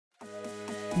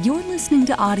You're listening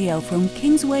to audio from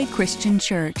Kingsway Christian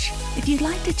Church. If you'd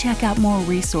like to check out more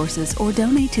resources or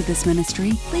donate to this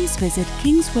ministry, please visit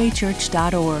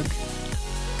kingswaychurch.org.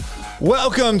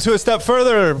 Welcome to A Step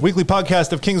Further, weekly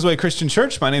podcast of Kingsway Christian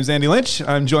Church. My name is Andy Lynch.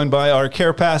 I'm joined by our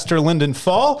care pastor, Lyndon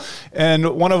Fall,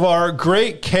 and one of our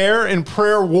great care and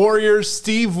prayer warriors,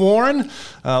 Steve Warren,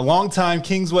 a longtime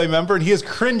Kingsway member, and he is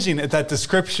cringing at that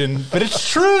description, but it's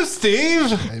true,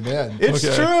 Steve. Amen. It's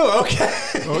true. Okay.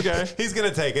 Okay. He's going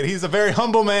to take it. He's a very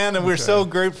humble man, and we're so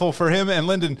grateful for him and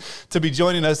Lyndon to be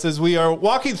joining us as we are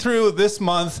walking through this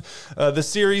month, the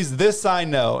series, This I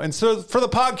Know. And so for the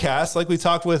podcast, like we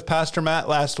talked with Pastor Matt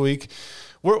last week,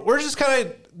 we're just kind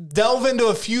of delve into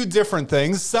a few different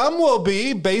things. Some will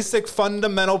be basic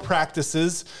fundamental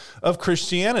practices of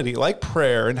Christianity, like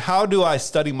prayer and how do I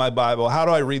study my Bible? How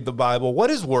do I read the Bible? What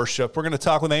is worship? We're going to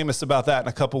talk with Amos about that in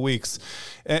a couple weeks.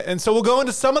 And so we'll go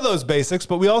into some of those basics,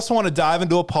 but we also want to dive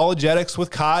into apologetics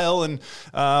with Kyle, and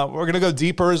we're going to go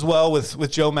deeper as well with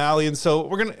Joe Malley. And so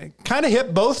we're going to kind of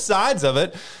hit both sides of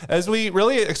it as we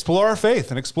really explore our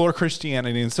faith and explore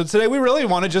Christianity. And so today we really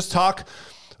want to just talk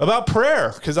about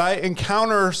prayer, because I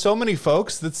encounter so many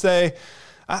folks that say,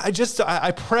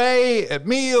 I pray at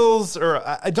meals, or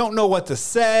I don't know what to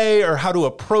say or how to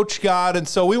approach God. And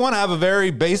so we want to have a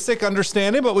very basic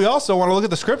understanding, but we also want to look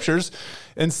at the scriptures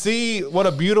and see what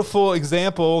a beautiful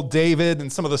example David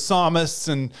and some of the psalmists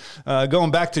and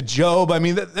going back to Job. I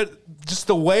mean, just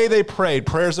the way they prayed,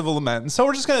 prayers of a lament. And so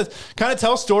we're just going to kind of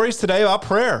tell stories today about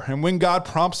prayer and when God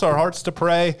prompts our hearts to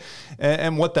pray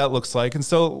and what that looks like. And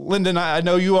so, Lyndon, I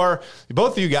know you are,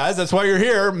 both of you guys, that's why you're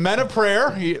here, men of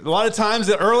prayer. A lot of times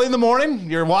early in the morning,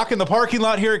 you're walking the parking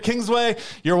lot here at Kingsway,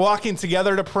 you're walking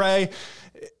together to pray.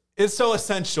 It's so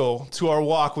essential to our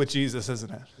walk with Jesus,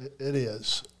 isn't it? It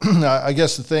is. I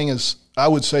guess the thing is, I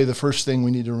would say the first thing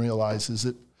we need to realize is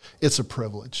that it's a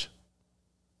privilege.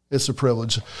 It's a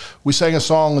privilege. We sang a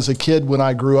song as a kid when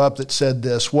I grew up that said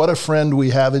this: what a friend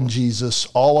we have in Jesus,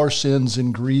 all our sins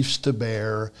and griefs to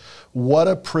bear. What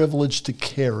a privilege to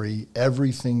carry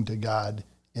everything to God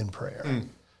in prayer.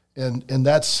 And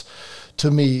that's,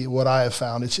 to me, what I have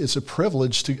found. It's a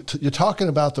privilege to you're talking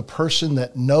about the person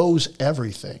that knows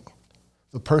everything,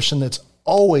 the person that's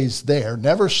always there,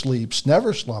 never sleeps,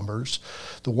 never slumbers,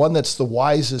 the one that's the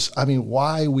wisest. I mean,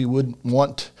 why we wouldn't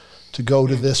want to go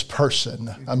to this person.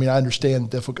 I mean, I understand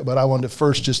difficult, but I wanted to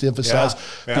first just emphasize,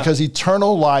 because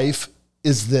eternal life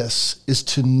is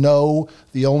to know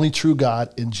the only true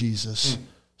God in Jesus.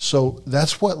 So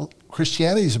that's what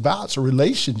Christianity is about. It's a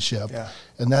relationship,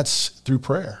 and that's through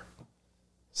prayer.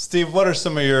 Steve, what are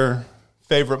some of your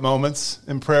favorite moments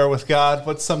in prayer with God?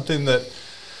 What's something that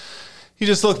you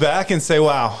just look back and say,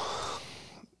 wow,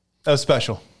 that was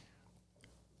special?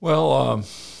 Well,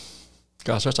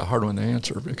 gosh, that's a hard one to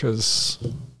answer because,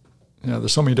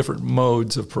 there's so many different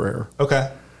modes of prayer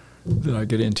that I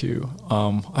get into.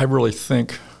 I really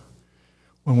think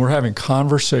when we're having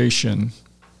conversation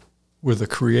with the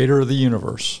creator of the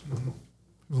universe,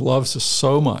 who loves us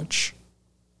so much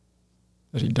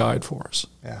that he died for us,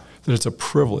 that it's a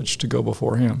privilege to go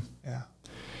before him.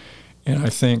 And I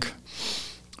think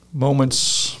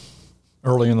moments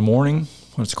early in the morning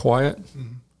when it's quiet,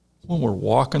 when we're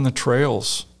walking the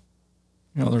trails,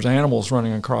 there's animals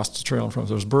running across the trail in front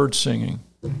of us. There's birds singing.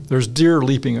 There's deer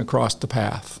leaping across the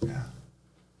path.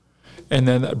 And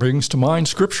then that brings to mind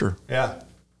Scripture that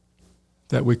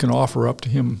we can offer up to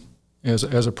him as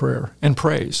a prayer and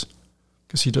praise,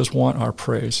 because he does want our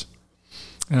praise.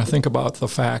 And I think about the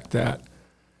fact that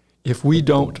if we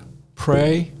don't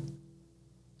pray,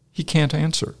 he can't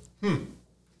answer.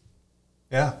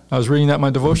 I was reading that in my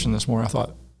devotion this morning. I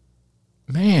thought,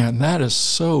 man, that is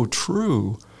so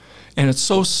true. And it's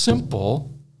so simple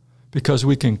because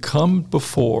we can come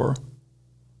before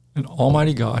an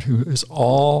almighty God who is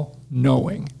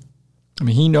all-knowing. I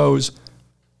mean, he knows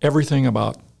everything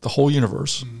about the whole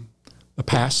universe, the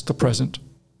past, the present,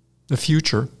 the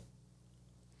future,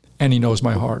 and he knows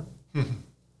my heart.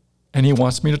 And he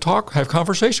wants me to have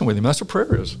conversation with him. That's what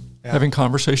prayer is, having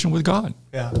conversation with God.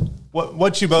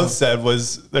 What you both said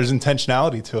was there's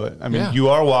intentionality to it. I mean, you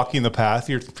are walking the path.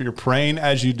 You're praying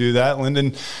as you do that.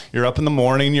 Lyndon, you're up in the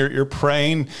morning. You're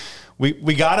praying.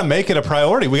 We got to make it a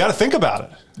priority. We got to think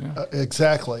about it.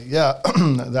 Exactly.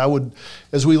 That would,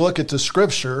 as we look at the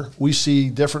Scripture, we see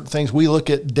different things. We look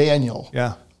at Daniel.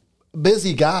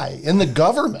 Busy guy in the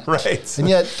government. And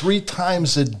yet 3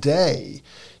 times a day,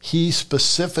 he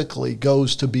specifically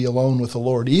goes to be alone with the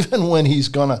Lord, even when he's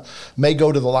may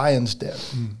go to the lion's den.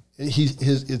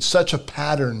 It's such a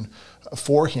pattern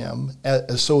for him.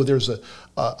 So there's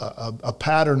a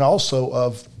pattern also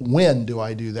of when do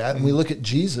I do that? And we look at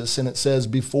Jesus and it says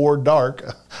before dark,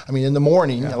 I mean in the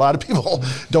morning. A lot of people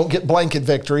don't get blanket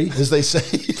victory, as they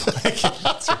say.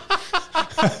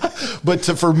 But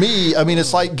for me, I mean,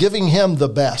 it's like giving him the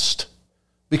best,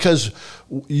 because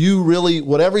you really,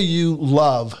 whatever you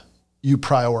love, you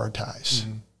prioritize.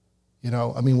 You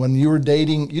know, I mean, when you were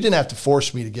dating, you didn't have to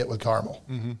force me to get with Carmel.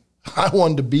 I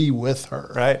wanted to be with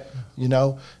her. Right. You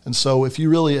know, and so if you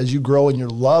really, as you grow in your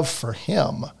love for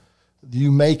him,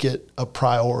 you make it a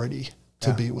priority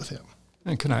to be with him.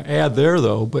 And can I add there,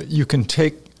 though, but you can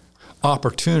take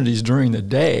opportunities during the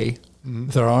day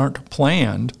that aren't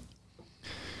planned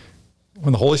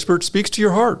when the Holy Spirit speaks to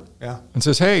your heart and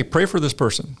says, hey, pray for this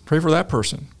person, pray for that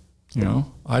person. You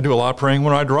know, I do a lot of praying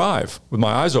when I drive with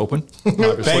my eyes open.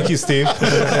 Thank you, Steve.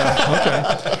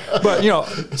 Okay. But, you know,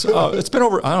 it's been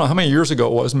over, I don't know how many years ago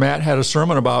it was, Matt had a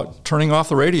sermon about turning off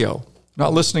the radio,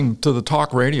 not listening to the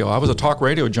talk radio. I was a talk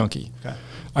radio junkie. Okay.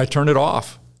 I turned it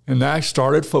off, and I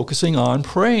started focusing on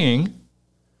praying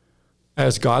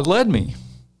as God led me.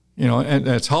 You know, and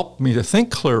it's helped me to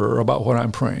think clearer about what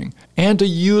I'm praying and to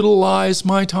utilize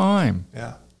my time.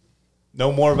 Yeah.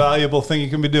 No more valuable thing you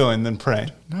can be doing than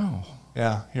praying. No.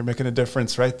 Yeah, you're making a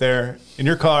difference right there in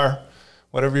your car,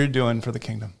 whatever you're doing for the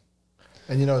kingdom.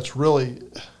 And, you know, it's really,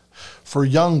 for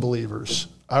young believers,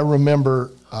 I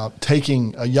remember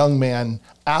taking a young man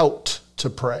out to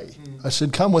pray. I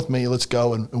said, come with me, let's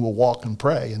go, and we'll walk and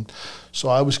pray. And so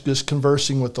I was just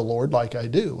conversing with the Lord like I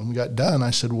do. When we got done,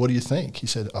 I said, what do you think? He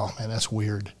said, oh, man, that's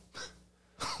weird.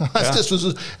 This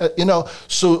was, you know,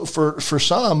 so for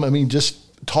some, I mean, just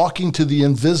talking to the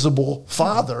invisible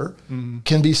Father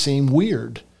can be seen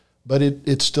weird, but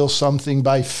it's still something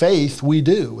by faith we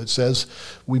do. It says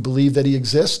we believe that he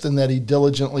exists and that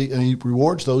he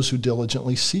rewards those who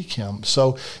diligently seek him.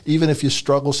 So even if you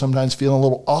struggle sometimes feeling a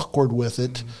little awkward with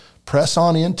it, press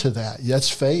on into that.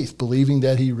 That's faith, believing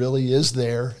that he really is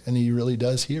there and he really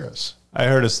does hear us. I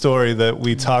heard a story that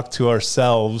we talk to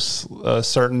ourselves a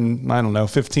certain,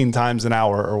 15 times an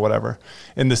hour or whatever.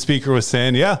 And the speaker was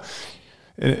saying,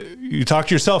 you talk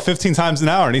to yourself 15 times an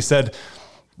hour. And he said,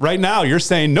 right now you're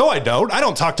saying, no, I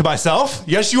don't talk to myself.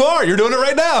 Yes, you are. You're doing it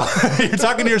right now. You're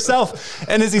talking to yourself.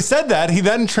 And as he said that, he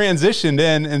then transitioned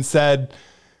in and said,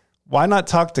 why not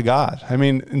talk to God? I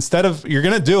mean, instead of, you're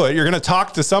going to do it, you're going to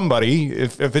talk to somebody.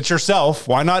 If it's yourself,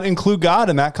 why not include God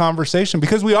in that conversation?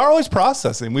 Because we are always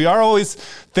processing. We are always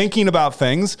thinking about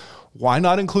things. Why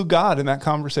not include God in that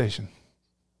conversation?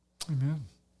 Amen.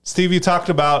 Steve, you talked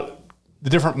about the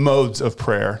different modes of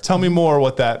prayer. Tell me more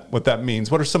what that means.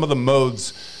 What are some of the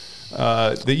modes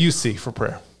that you see for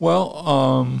prayer?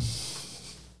 Well,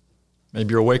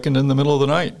 maybe you're awakened in the middle of the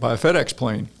night by a FedEx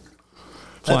plane.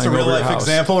 That's a real life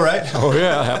example, right? Oh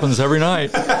yeah, it happens every night.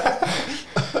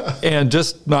 And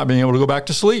just not being able to go back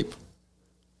to sleep.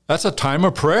 That's a time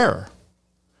of prayer.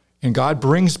 And God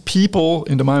brings people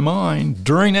into my mind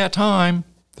during that time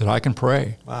that I can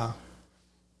pray. Wow.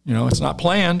 You know, it's not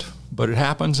planned, but it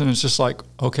happens, and it's just like,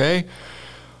 okay,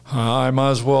 I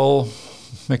might as well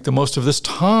make the most of this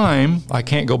time. I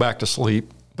can't go back to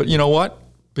sleep. But you know what?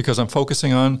 Because I'm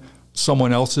focusing on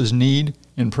someone else's need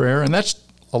in prayer, and that's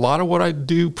a lot of what I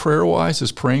do prayer-wise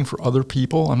is praying for other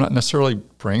people. I'm not necessarily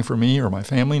praying for me or my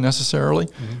family necessarily,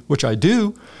 which I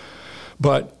do,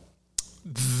 but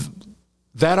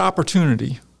that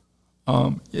opportunity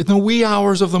in the wee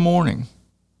hours of the morning,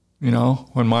 you know,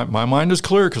 when my mind is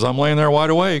clear because I'm laying there wide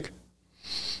awake,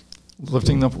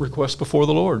 lifting the request before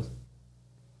the Lord.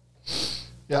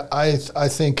 Yeah, I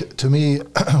think, to me,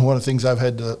 one of the things I've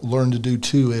had to learn to do,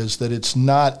 too, is that it's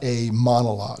not a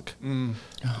monologue. Oh,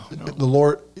 no. The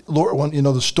Lord, you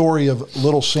know, the story of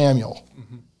little Samuel,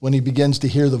 when he begins to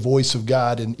hear the voice of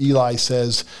God, and Eli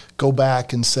says, go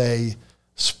back and say,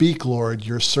 speak, Lord,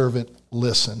 your servant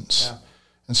listens. Yeah.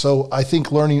 And so I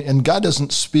think learning, and God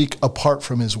doesn't speak apart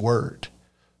from his word.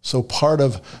 So part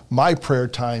of my prayer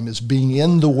time is being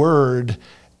in the word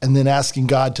and then asking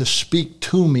God to speak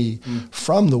to me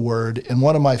from the word. And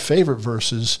one of my favorite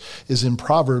verses is in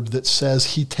Proverbs that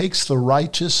says, he takes the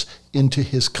righteous into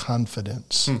his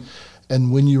confidence.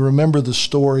 And when you remember the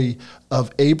story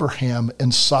of Abraham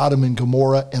and Sodom and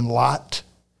Gomorrah and Lot,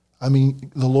 I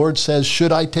mean, the Lord says,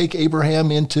 should I take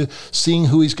Abraham into seeing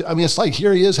who he's, I mean, it's like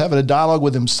here he is having a dialogue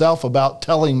with himself about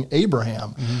telling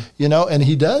Abraham, you know, and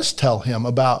he does tell him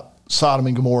about Sodom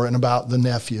and Gomorrah and about the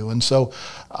nephew. And so,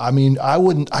 I mean,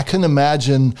 I couldn't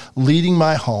imagine leading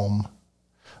my home,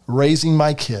 raising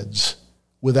my kids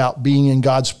without being in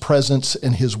God's presence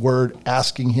and his word,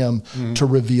 asking him to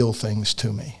reveal things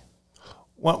to me.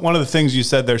 One of the things you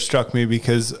said there struck me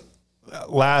because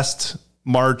last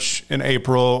March and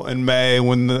April and May,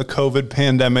 when the COVID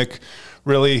pandemic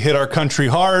really hit our country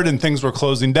hard and things were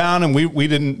closing down and we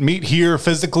didn't meet here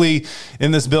physically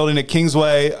in this building at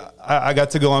Kingsway, I got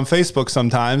to go on Facebook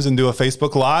sometimes and do a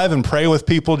Facebook Live and pray with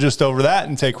people just over that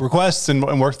and take requests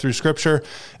and work through Scripture.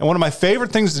 And one of my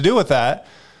favorite things to do with that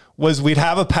was we'd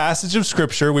have a passage of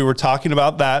Scripture. We were talking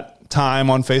about that time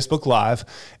on Facebook Live,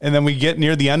 and then we get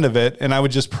near the end of it, and I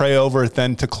would just pray over it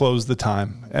then to close the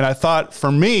time. And I thought,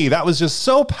 for me, that was just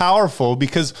so powerful,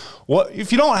 because what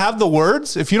if you don't have the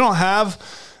words, if you don't have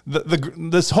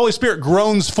this Holy Spirit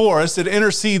groans for us, it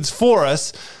intercedes for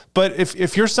us. But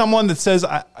if you're someone that says,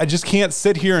 I just can't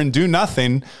sit here and do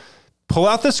nothing, pull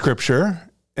out the Scripture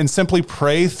and simply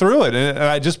pray through it. And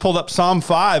I just pulled up Psalm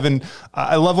 5, and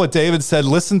I love what David said: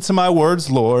 listen to my words,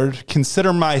 Lord,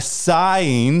 consider my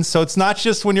sighing. So it's not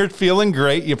just when you're feeling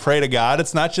great, you pray to God.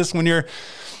 It's not just when you're,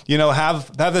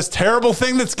 have this terrible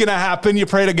thing that's going to happen, you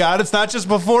pray to God. It's not just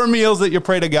before meals that you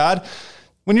pray to God.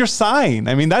 When you're sighing,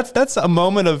 I mean, that's a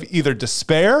moment of either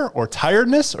despair or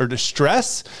tiredness or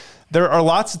distress. There are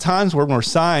lots of times where we're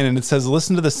sighing, and it says,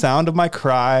 listen to the sound of my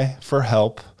cry for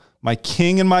help, my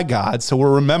King and my God. So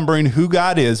we're remembering who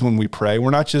God is when we pray.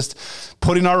 We're not just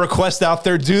putting our request out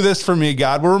there, do this for me,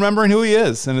 God. We're remembering who he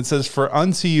is. And it says, for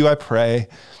unto you I pray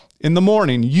in the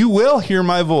morning. You will hear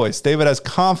my voice. David has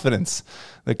confidence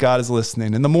that God is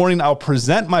listening. In the morning, I'll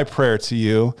present my prayer to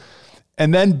you,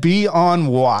 and then be on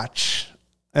watch.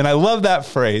 And I love that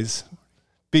phrase,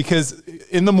 because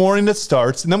in the morning it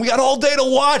starts, and then we got all day to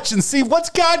watch and see what's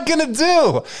God going to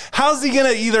do. How's he going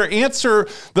to either answer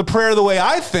the prayer the way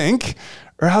I think,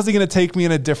 or how's he going to take me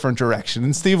in a different direction?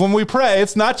 And Steve, when we pray,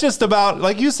 it's not just about,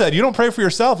 like you said, you don't pray for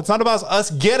yourself. It's not about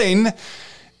us getting,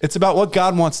 it's about what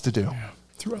God wants to do. Yeah,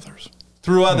 through others.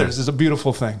 Through others is a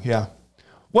beautiful thing, yeah.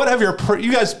 What have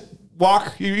you guys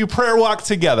you prayer walk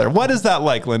together. What is that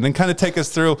like, Lyndon? Kind of take us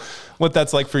through what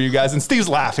that's like for you guys. And Steve's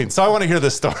laughing, so I want to hear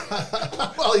this story.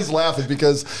 Well, he's laughing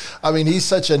because, he's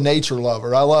such a nature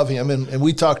lover. I love him. And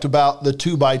we talked about the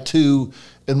 2x2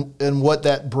 and what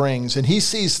that brings. And he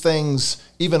sees things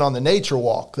even on the nature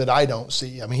walk that I don't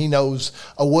see. He knows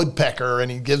a woodpecker,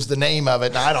 and he gives the name of it,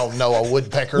 and I don't know a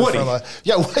woodpecker Woody. Woody,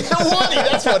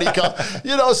 that's what he calls.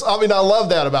 I love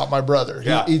that about my brother.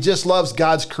 Yeah. He just loves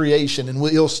God's creation, and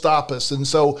he'll stop us. And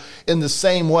so in the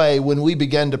same way, when we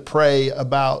begin to pray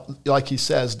about, like he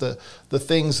says, the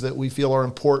things that we feel are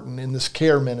important in this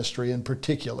care ministry in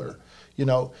particular,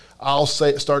 I'll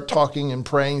start talking and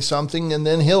praying something, and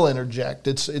then he'll interject.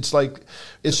 It's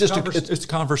conversation. It's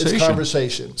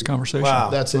conversation. It's conversation. Wow.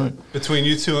 That's it. Between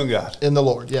you two and God. In the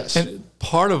Lord, yes. And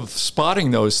part of spotting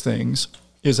those things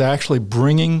is actually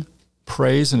bringing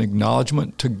praise and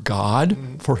acknowledgement to God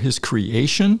for his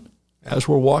creation as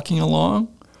we're walking along.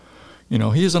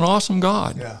 He is an awesome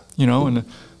God. Yeah. And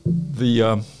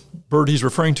the bird he's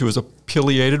referring to is a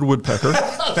pileated woodpecker.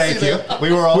 Thank you.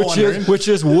 We were all wondering. Which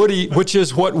is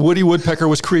what Woody Woodpecker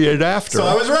was created after. So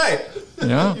I was right.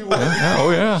 Yeah.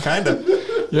 Oh, yeah. Kind of.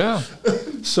 Yeah.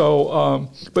 So,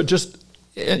 but just,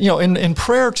 in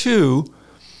prayer too,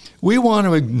 we want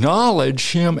to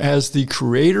acknowledge him as the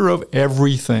creator of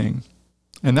everything.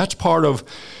 And that's part of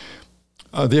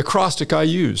the acrostic I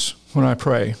use when I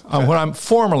pray. Okay. When I'm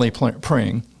formally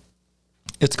praying,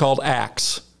 it's called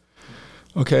ACTS.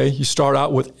 Okay, you start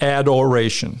out with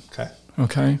adoration.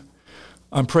 Okay,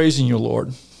 I'm praising you,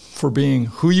 Lord, for being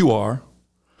who you are.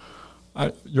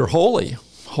 You're holy.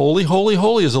 Holy, holy,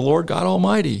 holy is the Lord God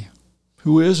Almighty,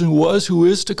 who is and was, who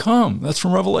is to come. That's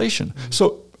from Revelation. Mm-hmm.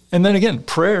 So, and then again,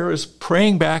 prayer is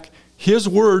praying back his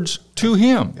words to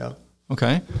him. Yeah.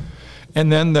 Okay, and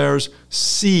then there's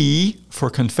C for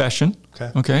confession.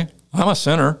 Okay, I'm a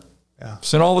sinner. Yeah.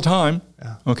 Sin all the time.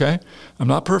 Yeah. Okay, I'm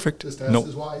not perfect. Just ask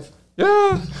his wife.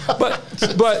 Yeah,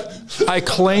 but I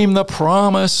claim the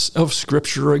promise of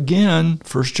Scripture again,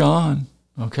 1 John,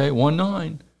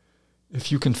 1:9.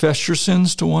 If you confess your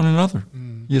sins to one another,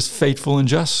 he is faithful and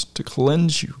just to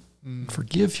cleanse you and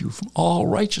forgive you from all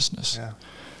righteousness.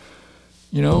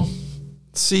 Yeah.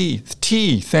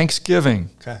 T, thanksgiving.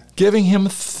 Okay. Giving him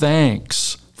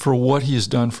thanks for what he has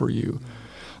done for you.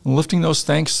 And lifting those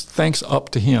thanks up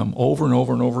to him over and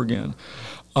over and over again.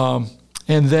 And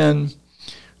then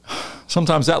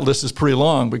sometimes that list is pretty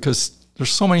long because there's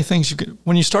so many things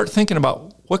when you start thinking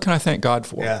about what can I thank God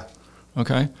for? Yeah.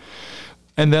 Okay.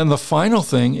 And then the final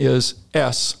thing is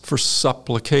S for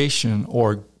supplication,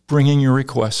 or bringing your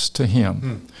requests to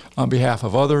him on behalf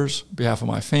of others, behalf of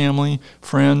my family,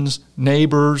 friends,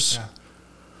 neighbors,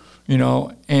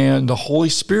 and the Holy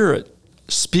Spirit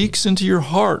speaks into your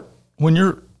heart when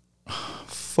you're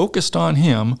focused on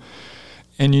him.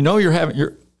 and you know you're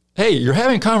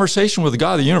having a conversation with the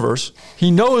God of the universe.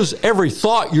 He knows every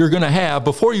thought you're going to have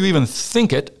before you even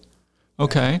think it.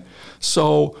 Okay,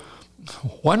 so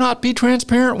why not be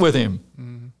transparent with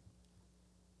him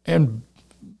and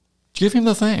give him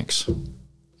the thanks?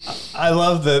 I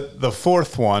love that the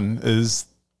fourth one is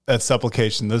that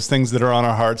supplication, those things that are on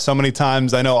our hearts. So many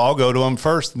times I know I'll go to him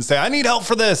first and say, I need help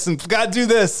for this, and God, do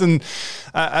this. And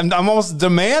I'm almost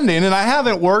demanding, and I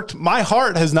haven't worked. My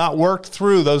heart has not worked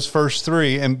through those first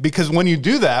three. And because when you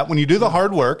do that, when you do the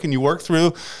hard work and you work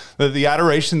through the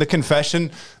adoration, the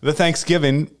confession, the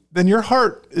thanksgiving, then your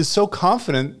heart is so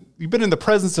confident. You've been in the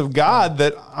presence of God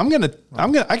that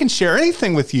I can share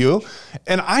anything with you,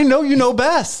 and I know you know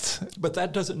best. But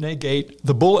that doesn't negate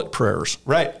the bullet prayers.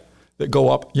 Right. That go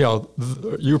up,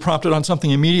 you're prompted on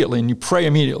something immediately and you pray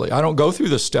immediately. I don't go through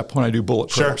this step when I do bullet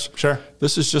prayers. Sure.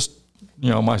 This is just,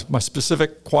 my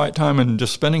specific quiet time and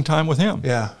just spending time with him.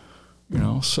 Yeah.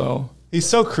 So. He's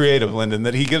so creative, Lyndon,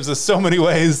 that he gives us so many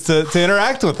ways to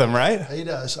interact with him, right? He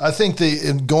does. I think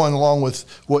going along with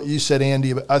what you said,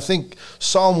 Andy, I think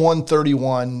Psalm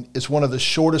 131 is one of the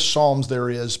shortest Psalms there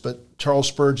is, but Charles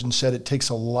Spurgeon said it takes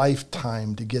a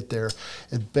lifetime to get there.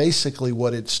 And basically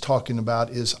what it's talking about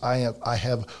is I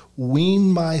have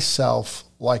weaned myself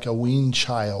like a weaned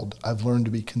child. I've learned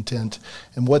to be content.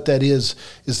 And what that is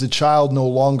the child no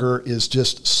longer is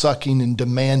just sucking and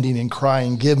demanding and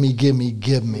crying, give me, give me,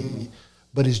 give me,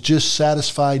 but is just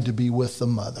satisfied to be with the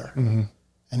mother. Mm-hmm.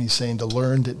 And he's saying to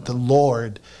learn that the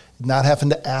Lord, not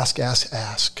having to ask,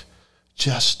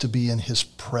 just to be in his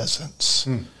presence.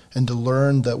 And to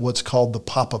learn that what's called the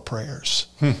Papa prayers,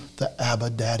 the Abba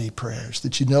Daddy prayers,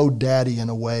 that you know Daddy in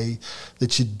a way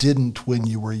that you didn't when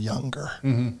you were younger.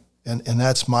 Mm-hmm. And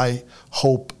that's my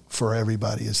hope for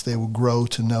everybody, is they will grow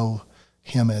to know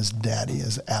him as Daddy,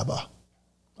 as Abba.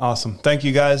 Awesome. Thank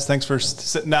you, guys. Thanks for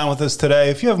sitting down with us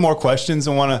today. If you have more questions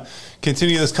and want to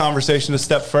continue this conversation a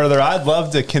step further, I'd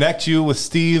love to connect you with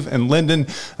Steve and Lyndon.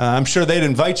 I'm sure they'd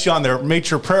invite you on their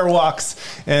nature prayer walks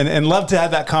and love to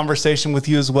have that conversation with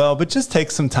you as well. But just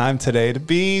take some time today to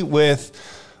be with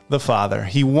the Father.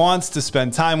 He wants to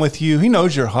spend time with you. He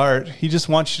knows your heart. He just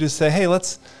wants you to say, hey,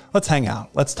 let's hang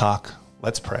out. Let's talk.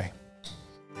 Let's pray.